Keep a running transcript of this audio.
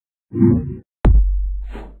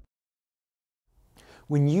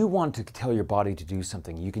When you want to tell your body to do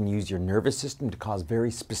something, you can use your nervous system to cause very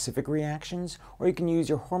specific reactions, or you can use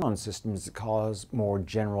your hormone systems to cause more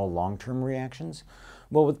general long-term reactions.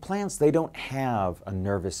 Well, with plants, they don't have a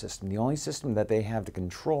nervous system. The only system that they have to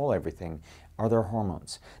control everything are their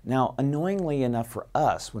hormones. Now, annoyingly enough for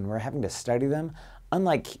us, when we're having to study them,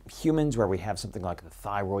 unlike humans where we have something like the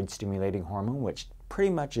thyroid stimulating hormone, which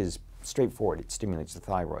pretty much is straightforward, it stimulates the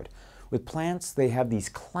thyroid. With plants, they have these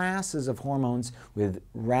classes of hormones with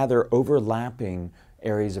rather overlapping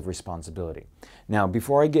areas of responsibility. Now,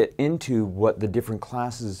 before I get into what the different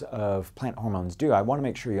classes of plant hormones do, I want to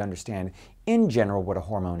make sure you understand in general what a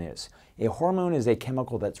hormone is. A hormone is a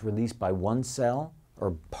chemical that's released by one cell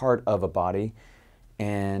or part of a body,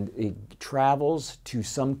 and it travels to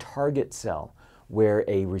some target cell where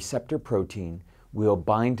a receptor protein will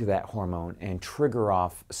bind to that hormone and trigger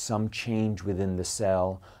off some change within the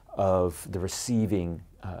cell of the receiving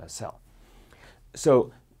cell.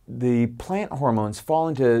 So the plant hormones fall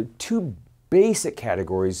into two basic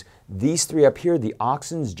categories. These three up here, the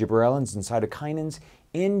auxins, gibberellins, and cytokinins,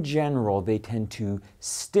 in general, they tend to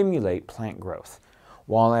stimulate plant growth,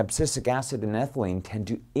 while abscisic acid and ethylene tend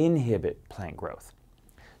to inhibit plant growth.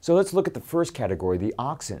 So let's look at the first category, the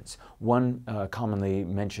auxins. One commonly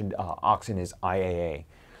mentioned auxin is IAA.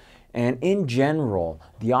 And in general,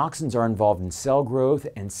 the auxins are involved in cell growth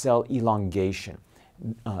and cell elongation,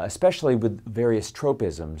 especially with various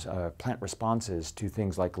tropisms, plant responses to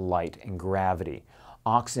things like light and gravity.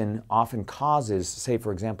 Auxin often causes, say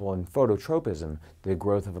for example in phototropism, the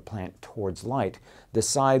growth of a plant towards light. The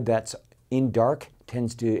side that's in dark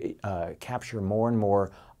tends to capture more and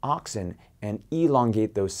more auxin and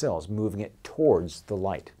elongate those cells, moving it towards the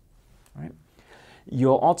light. All right?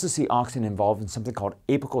 You'll also see auxin involved in something called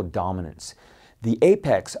apical dominance. The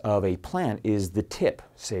apex of a plant is the tip,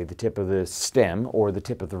 say the tip of the stem or the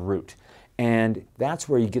tip of the root, and that's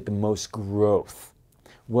where you get the most growth.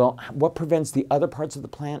 Well, what prevents the other parts of the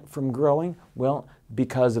plant from growing? Well,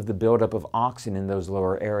 because of the buildup of auxin in those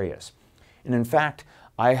lower areas. And in fact,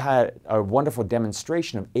 I had a wonderful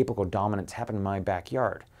demonstration of apical dominance happen in my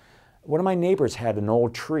backyard. One of my neighbors had an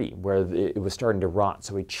old tree where it was starting to rot,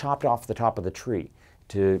 so he chopped off the top of the tree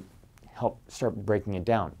to help start breaking it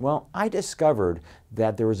down. Well, I discovered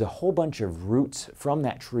that there was a whole bunch of roots from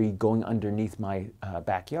that tree going underneath my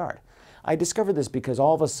backyard. I discovered this because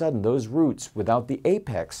all of a sudden those roots, without the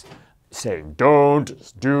apex, saying,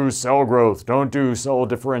 "Don't do cell growth, don't do cell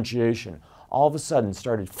differentiation," all of a sudden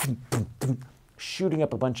started shooting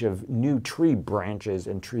up a bunch of new tree branches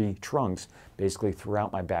and tree trunks basically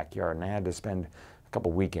throughout my backyard, and I had to spend a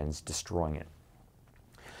couple weekends destroying it.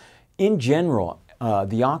 In general,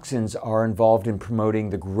 the auxins are involved in promoting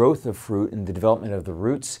the growth of fruit and the development of the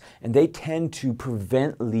roots, and they tend to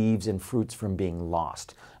prevent leaves and fruits from being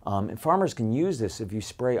lost. And farmers can use this. If you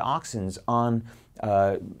spray auxins on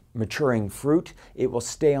maturing fruit, it will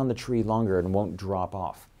stay on the tree longer and won't drop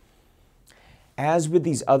off. As with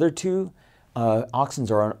these other two,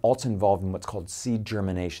 auxins are also involved in what's called seed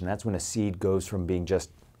germination. That's when a seed goes from being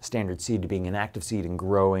just standard seed to being an active seed and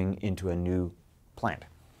growing into a new plant.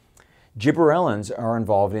 Gibberellins are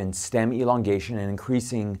involved in stem elongation and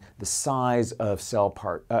increasing the size of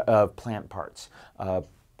plant parts.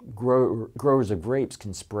 Growers of grapes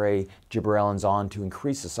can spray gibberellins on to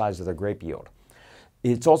increase the size of their grape yield.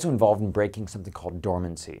 It's also involved in breaking something called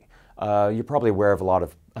dormancy. You're probably aware of a lot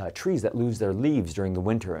of trees that lose their leaves during the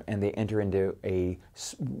winter and they enter into a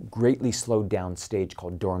greatly slowed down stage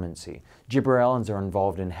called dormancy. Gibberellins are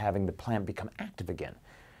involved in having the plant become active again.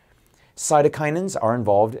 Cytokinins are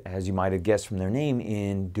involved, as you might have guessed from their name,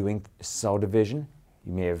 in doing cell division.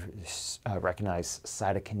 You may have recognized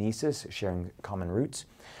cytokinesis, sharing common roots.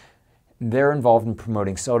 They're involved in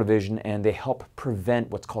promoting cell division and they help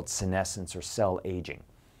prevent what's called senescence or cell aging.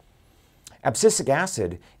 Abscisic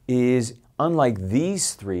acid is, unlike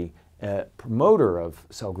these three, a promoter of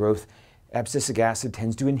cell growth. Abscisic acid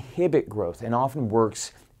tends to inhibit growth and often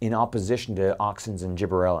works in opposition to auxins and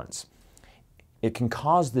gibberellins. It can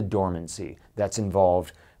cause the dormancy that's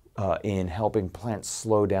involved in helping plants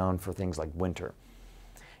slow down for things like winter.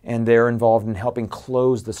 And they're involved in helping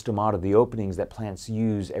close the stomata, the openings that plants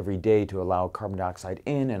use every day to allow carbon dioxide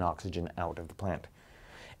in and oxygen out of the plant.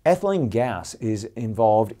 Ethylene gas is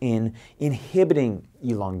involved in inhibiting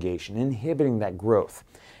elongation, inhibiting that growth.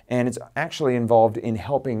 And it's actually involved in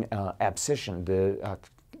helping abscission, the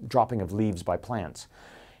dropping of leaves by plants.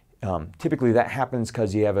 Typically that happens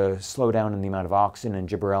because you have a slowdown in the amount of auxin and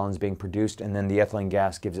gibberellins being produced, and then the ethylene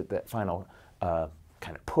gas gives it that final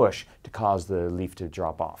kind of push to cause the leaf to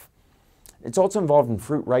drop off. It's also involved in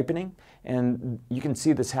fruit ripening, and you can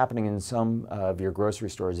see this happening in some of your grocery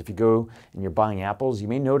stores. If you go and you're buying apples, you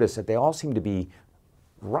may notice that they all seem to be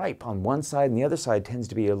ripe on one side, and the other side tends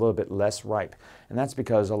to be a little bit less ripe. And that's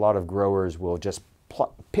because a lot of growers will just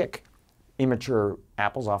pick immature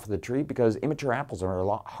apples off of the tree, because immature apples are a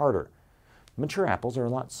lot harder. Mature apples are a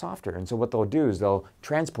lot softer, and so what they'll do is they'll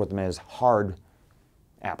transport them as hard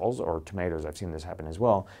apples, or tomatoes. I've seen this happen as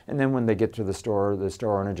well. And then when they get to the store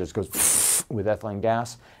owner just goes with ethylene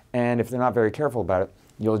gas, and if they're not very careful about it,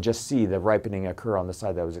 you'll just see the ripening occur on the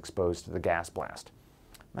side that was exposed to the gas blast.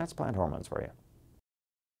 That's plant hormones for you.